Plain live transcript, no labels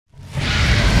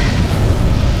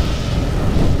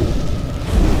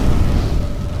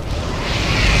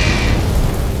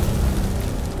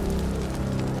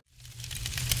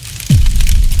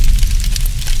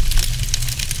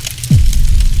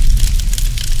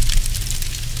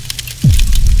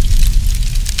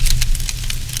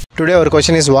Today our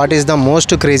question is, what is the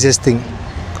most craziest thing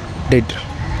did?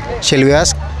 Shall we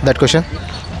ask that question?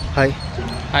 Hi.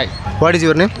 Hi, What is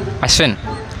your name? Ashwin.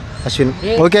 Ashwin.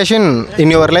 Okay, Ashwin, in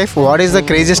your life, what is the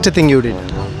craziest thing you did?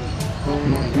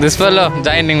 This fellow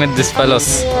joining with this fellows.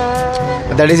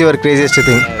 That is your craziest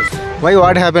thing. Why?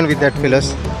 What happened with that fellows?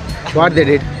 What they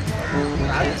did?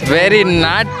 Very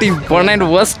naughty, and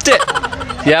worst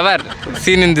ever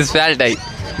seen in this world.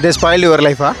 They spoiled your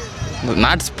life, huh?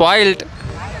 Not spoiled.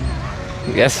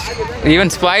 Yes, even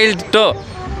spoiled too.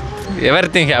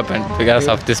 Everything happened because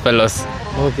of these fellows.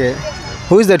 Okay.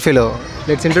 Who is that fellow?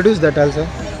 Let's introduce that also.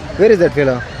 Where is that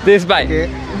fellow? This guy. Okay.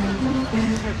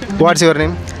 What's your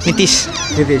name? Nitish.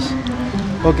 Nitish.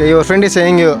 Okay, your friend is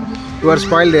saying you are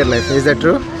spoiled their life. Is that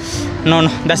true? No,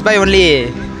 that's why only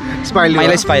Spoiled my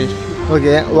you, life spoiled.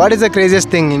 Okay. What is the craziest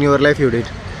thing in your life you did?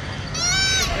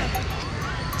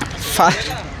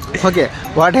 Okay.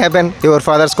 What happened? Your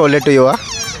father scolded to you, huh?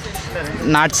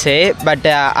 Not say, but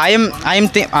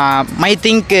my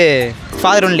think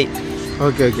father only.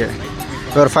 Okay.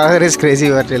 Your father is crazy,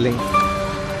 you are telling.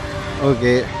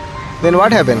 Okay. Then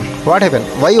what happened? What happened?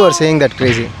 Why you are saying that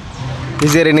crazy?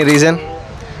 Is there any reason?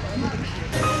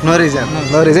 No reason.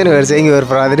 No reason you are saying your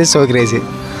father is so crazy.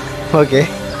 Okay.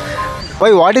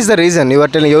 Why? What is the reason? You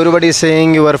are telling everybody is saying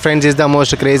your friends is the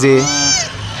most crazy.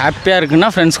 ஹாப்பியாக இருக்குன்னா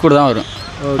friends கூட தான் வரும்.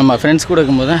 நம்ம friends கூட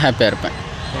இருக்கும்போது தான் ஹாப்பியாக இருப்பேன்.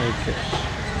 Okay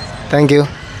thank you.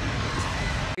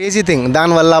 Crazy thing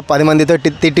దానివల్ల 10 మందితో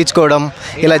తిట్టించుకోవడం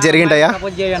ఇలా జరిగింటాయా?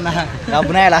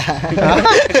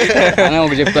 అని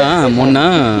ఒకటి చెప్తా. మొన్న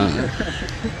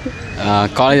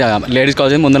కాలేజ్ లేడీస్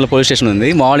కాలేజ్ ముందర పోలీస్ స్టేషన్ ఉంది.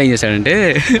 మామూలు ఏం చేశాడంటే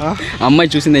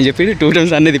అమ్మాయి చూసిందని చెప్పి 2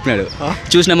 times అన్నీ తిప్పినాడు.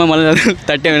 చూసిన అమ్మాయి మళ్ళీ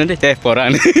తట్టేమంటే పోరా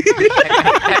అని.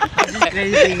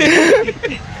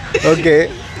 ఓకే.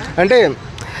 అంటే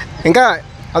ఇంకా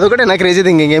అదొకటే నా క్రేజీ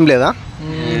థింగ్, ఇంకేం లేదా?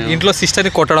 ఇంట్లో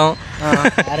సిస్టర్ని కొట్టడం,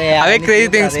 అవే క్రేజీ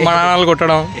థింగ్స్. మా నాన్నలు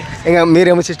కొట్టడం, ఇంకా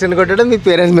మీరేమో సిస్టర్ని కొట్టడం, మీ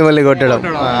పేరెంట్స్ మిమ్మల్ని కొట్టడం,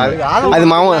 అది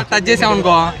మామూలు. టచ్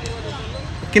చేసామనుకో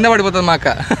కింద పడిపోతుంది మా అక్క.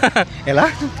 ఎలా?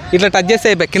 ఇట్లా టచ్ చేస్తే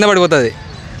కింద పడిపోతుంది.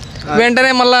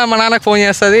 వెంటనే మళ్ళీ మా నాన్నకు ఫోన్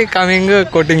చేస్తుంది, కమింగ్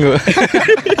కొట్టింగ్.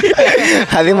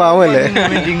 అది మామూలే.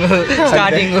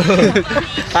 Starting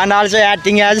and also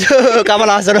acting as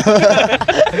Kamal Haasan,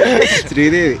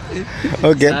 Sridevi.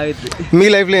 Okay. మీ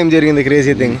లైఫ్లో ఏం జరిగింది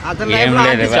క్రేజీ థింగ్? ఏం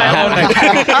లేదు, చాలా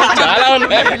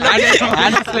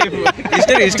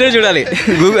హిస్టరీ చూడాలి,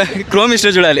 గూగుల్ క్రోమ్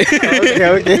హిస్టరీ చూడాలి.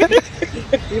 ఓకే.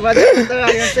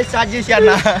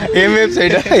 ఏం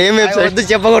వెబ్సైట్?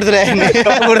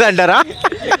 చెప్పకూడదు అంటారా?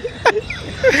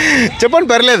 చెప్పండి,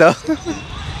 పర్లేదు.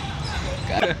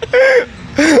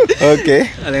 ஓகே.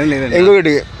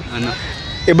 எங்ககிட்ட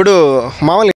ఇప్పుడు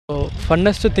మామూలు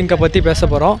ஃபன்னஸ்ட் திங்கை பற்றி பேச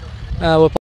போகிறோம். ஒரு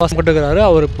பர்சன் போட்டுக்கிறாரு,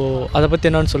 அவர் இப்போது அதை பற்றி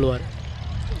என்னன்னு சொல்லுவார்.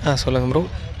 சொல்லுங்க ப்ரோ.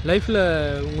 லைஃப்பில்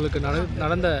உங்களுக்கு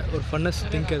நடந்த ஒரு ஃபன்னஸ்ட்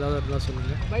திங்க் ஏதாவது இருந்தால்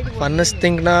சொல்லுங்கள். ஃபன்னஸ்ட்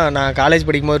திங்க்னா, நான் காலேஜ்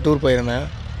படிக்கும்போது டூர் போயிருந்தேன்,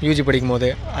 யூஜி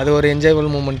படிக்கும்போது. அது ஒரு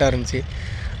என்ஜாயபிள் மூமெண்ட்டாக இருந்துச்சு.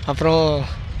 அப்புறம்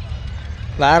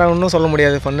வேறு ஒன்றும் சொல்ல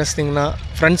முடியாது. ஃபன்னஸ்ட் திங்னா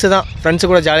ஃப்ரெண்ட்ஸு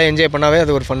கூட ஜாலியாக என்ஜாய் பண்ணாவே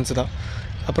அது ஒரு ஃபன்ஸு தான்.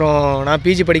 அப்புறம் நான்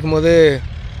பிஜி படிக்கும்போது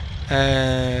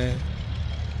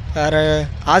வேறு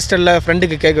ஹாஸ்டலில்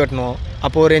ஃப்ரெண்டுக்கு கேக் வெட்டணும்.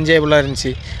 அப்போது ஒரு என்ஜாயபுளாக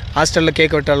இருந்துச்சு. ஹாஸ்டலில்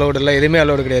கேக் வெட்ட அலோடு இல்லை, எதுவுமே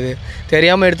அலோடு கிடையாது.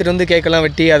 தெரியாமல் எடுத்துகிட்டு வந்து கேக்கெல்லாம்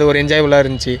வெட்டி அது ஒரு என்ஜாயபுளாக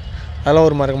இருந்துச்சு. அதெல்லாம்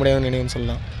ஒரு மறக்க முடியாத நினைவுன்னு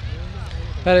சொல்லலாம்.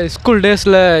 வேறு ஸ்கூல்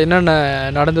டேஸில் என்னென்ன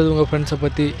நடந்தது உங்கள் ஃப்ரெண்ட்ஸை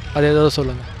பற்றி, அது ஏதாவது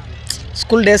சொல்லுங்கள்.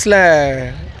 ஸ்கூல் டேஸில்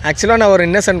ஆக்சுவலாக நான் ஒரு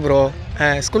இன்னசென்ட் ப்ரோ.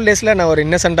 ஸ்கூல் டேஸில் நான் ஒரு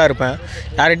இன்னசென்ட்டாக இருப்பேன்.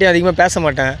 யார்கிட்டையும் அதிகமாக பேச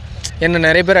மாட்டேன். என்ன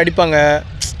நிறைய பேர் அடிப்பாங்க,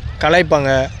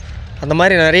 கலாய்ப்பாங்க. அந்த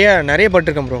மாதிரி நிறைய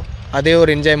பட்டிருக்கேன் ப்ரோ. அதே ஒரு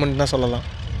என்ஜாய்மெண்ட் தான் சொல்லலாம்.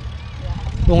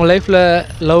 உங்கள் லைஃப்பில்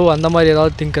லவ் அந்த மாதிரி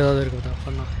ஏதாவது திங்க் ஏதாவது இருக்குதா?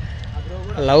 பண்ணா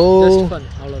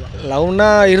லவ்னா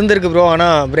இருந்திருக்கு ப்ரோ.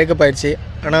 ஆனால் பிரேக்கப் ஆகிடுச்சு.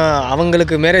 ஆனால்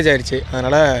அவங்களுக்கு மேரேஜ் ஆகிடுச்சு.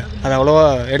 அதனால் அதை அவ்வளோவா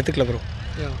எடுத்துக்கல ப்ரோ.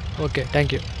 Okay,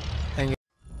 thank you.